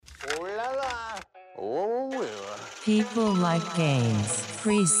People Like Games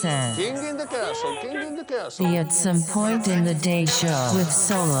presents King in the Castle, King in the Castle. the At Some Point in the Day show with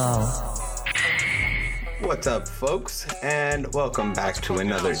Solo. What's up, folks, and welcome back to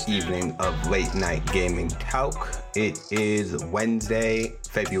another evening of Late Night Gaming Talk. It is Wednesday,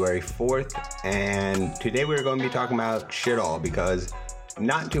 February 4th, and today we're going to be talking about shit all because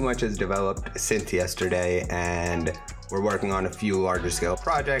not too much has developed since yesterday, and we're working on a few larger scale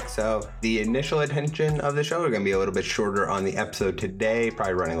projects, so the initial attention of the show are going to be a little bit shorter on the episode today,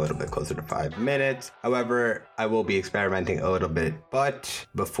 probably running a little bit closer to 5 minutes. However, I will be experimenting a little bit, but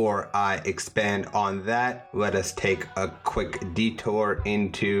before I expand on that, let us take a quick detour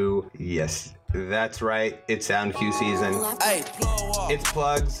into, yes, that's right, it's Sound Cue season. Hey, It's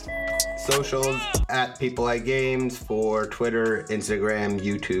plugs, socials at People Like Games for Twitter, Instagram,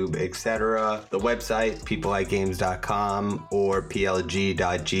 YouTube, etc. The website, peoplelikegames.com or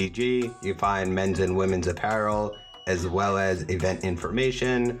plg.gg. You find men's and women's apparel, as well as event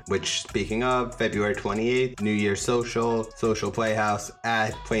information, which, speaking of, February 28th, New Year's Social Playhouse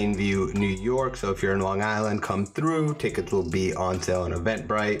at Plainview, New York. So if you're in Long Island, come through. Tickets will be on sale on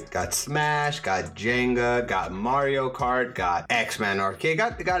Eventbrite. Got Smash, got Jenga, got Mario Kart, got X-Men Arcade,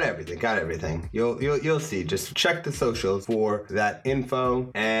 got everything. You'll see. Just check the socials for that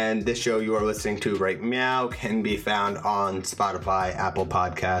info. And this show you are listening to right now can be found on Spotify, Apple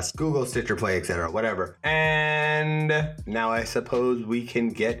Podcasts, Google, Stitcher Play, etc., whatever. And now I suppose we can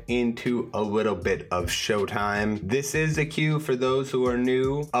get into a little bit of showtime. This is a cue for those who are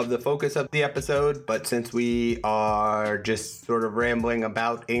new of the focus of the episode, but since we are just sort of rambling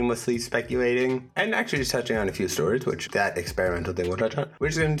about aimlessly speculating and actually just touching on a few stories, which that experimental thing we'll touch on, we're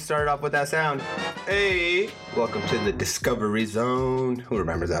just going to start off with that sound. Hey, welcome to the Discovery Zone. Who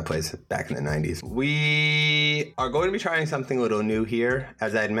remembers that place back in the 90s? We are going to be trying something a little new here.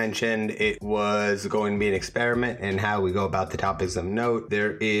 As I had mentioned, it was going to be an experiment and how we go about the topics of note.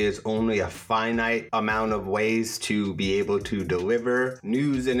 There is only a finite amount of ways to be able to deliver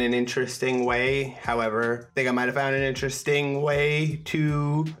news in an interesting way. However, I think I might have found an interesting way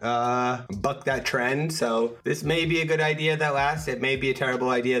to buck that trend. So this may be a good idea that lasts. It may be a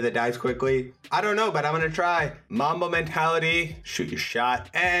terrible idea that dies quickly. I don't know, but I'm going to try. Mamba mentality, shoot your shot.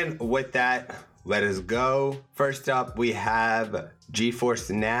 And with that, let us go. First up, we have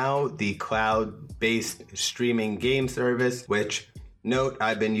GeForce Now, the cloud-based streaming game service, which, note,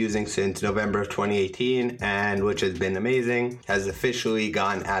 I've been using since November of 2018 and which has been amazing, has officially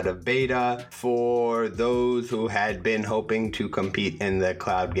gone out of beta for those who had been hoping to compete in the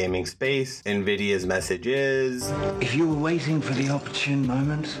cloud gaming space. NVIDIA's message is, if you were waiting for the opportune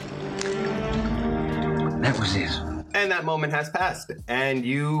moment, that was it. and that moment has passed. And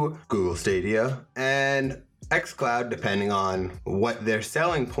you, Google Stadia, and xCloud, depending on what their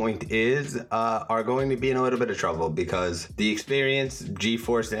selling point is, are going to be in a little bit of trouble because the experience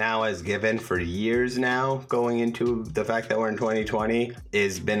GeForce Now has given for years now, going into the fact that we're in 2020,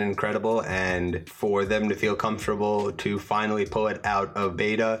 has been incredible. And for them to feel comfortable to finally pull it out of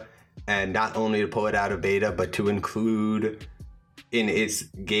beta, and not only to pull it out of beta, but to include in its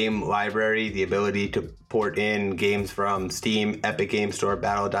game library the ability to port in games from Steam, Epic Games Store,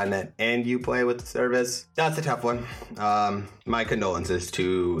 Battle.net, and Uplay with the service. That's a tough one. My condolences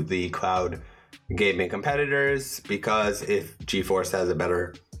to the cloud gaming competitors, because if GeForce has a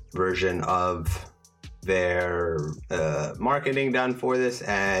better version of their marketing done for this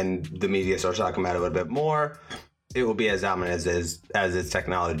and the media starts talking about it a little bit more, it will be as dominant as its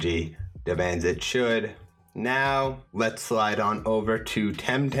technology demands it should. Now, let's slide on over to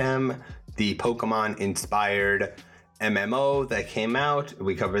Temtem, the Pokemon-inspired MMO that came out.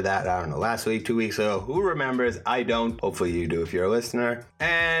 We covered that, I don't know, last week, 2 weeks ago. Who remembers? I don't. Hopefully you do if you're a listener.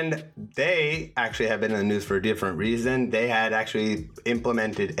 And they actually have been in the news for a different reason. They had actually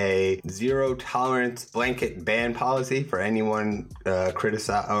implemented a zero-tolerance blanket ban policy for anyone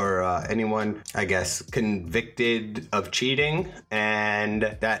anyone, I guess, convicted of cheating.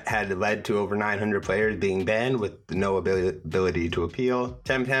 And that had led to over 900 players being banned with no ability to appeal.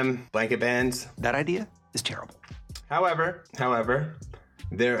 Temtem, blanket bans. That idea is terrible. However,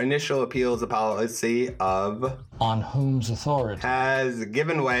 their initial appeals policy of on whom's authority has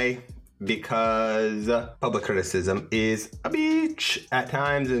given way because public criticism is a bitch at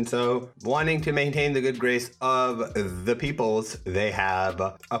times, and so wanting to maintain the good grace of the peoples, they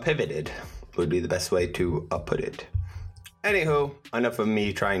have pivoted, would be the best way to put it. Anywho, enough of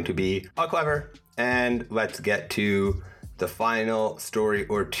me trying to be clever, and let's get to the final story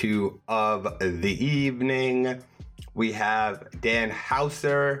or two of the evening. We have Dan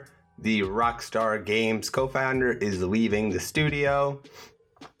Houser, the Rockstar Games co-founder, is leaving the studio.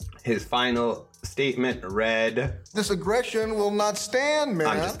 His final statement read... This aggression will not stand, man.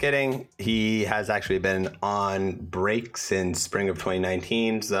 I'm just kidding. He has actually been on break since spring of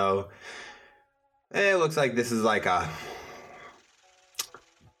 2019, so it looks like this is like a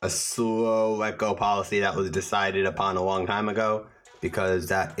slow let-go policy that was decided upon a long time ago, because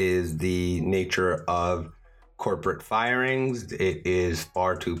that is the nature of corporate firings. It is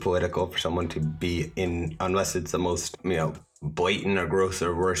far too political for someone to be in, unless it's the most, blatant or gross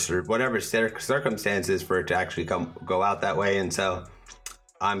or worse or whatever circumstances, for it to actually go out that way. And so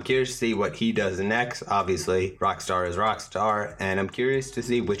I'm curious to see what he does next. Obviously, Rockstar is Rockstar, and I'm curious to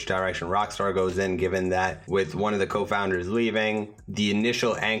see which direction Rockstar goes in, given that with one of the co-founders leaving, the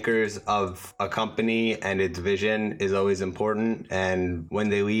initial anchors of a company and its vision is always important. And when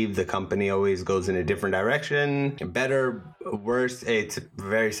they leave, the company always goes in a different direction. Better, worse, it's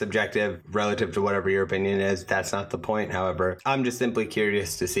very subjective relative to whatever your opinion is. That's not the point. However, I'm just simply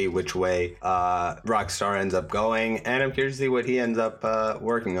curious to see which way Rockstar ends up going, and I'm curious to see what he ends up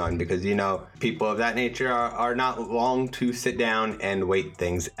working on, because people of that nature are not long to sit down and wait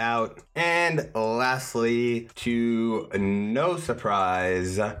things out. And lastly, to no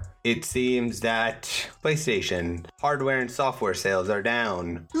surprise, it seems that PlayStation hardware and software sales are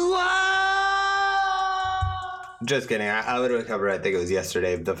down. Just kidding. I literally covered, I think it was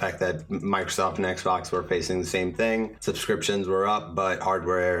yesterday, the fact that Microsoft and Xbox were facing the same thing. Subscriptions were up, but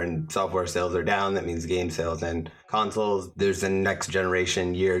hardware and software sales are down. That means game sales and consoles. There's a next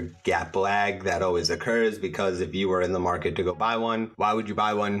generation year gap lag that always occurs, because if you were in the market to go buy one, why would you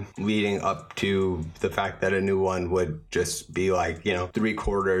buy one leading up to the fact that a new one would just be like,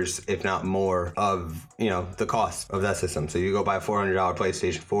 3/4, if not more, of, the cost of that system. So you go buy a $400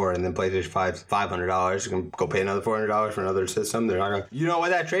 PlayStation 4 and then PlayStation 5's $500. You can go pay another $400 for another system. They're not gonna,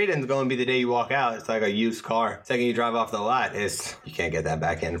 what that trade-in is going to be the day you walk out. It's like a used car. Second you drive off the lot, you can't get that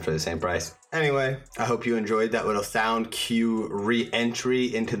back in for the same price. Anyway, I hope you enjoyed that little sound cue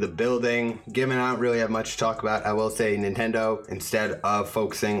re-entry into the building. Given I don't really have much to talk about, I will say Nintendo, instead of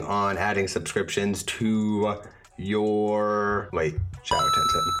focusing on adding subscriptions to your... shout out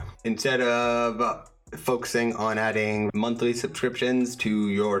Tencent. Instead of focusing on adding monthly subscriptions to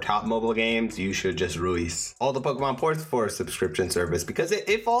your top mobile games, you should just release all the Pokemon ports for a subscription service, because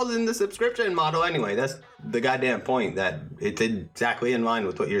it falls in the subscription model anyway. That's the goddamn point, that it's exactly in line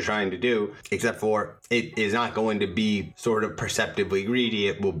with what you're trying to do, except for it is not going to be sort of perceptibly greedy.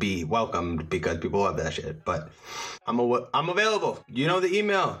 It will be welcomed because people love that shit. But I'm available. You know the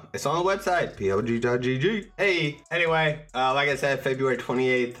email. It's on the website, plg.gg. Hey, anyway, like I said, February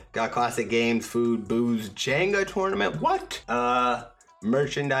 28th, got classic games, food, booze, Jenga tournament. What?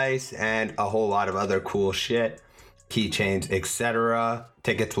 Merchandise, and a whole lot of other cool shit. Keychains, etc.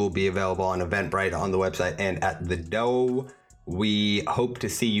 Tickets will be available on Eventbrite, on the website, and at the Dough. We hope to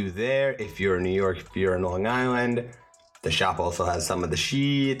see you there if you're in New York, if you're in Long Island. The shop also has some of the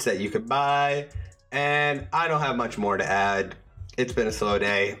sheets that you could buy. And I don't have much more to add. It's been a slow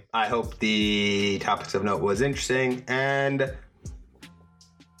day. I hope the topics of note was interesting. And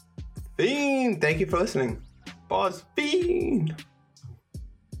Fiend, thank you for listening. Pause. Fiend.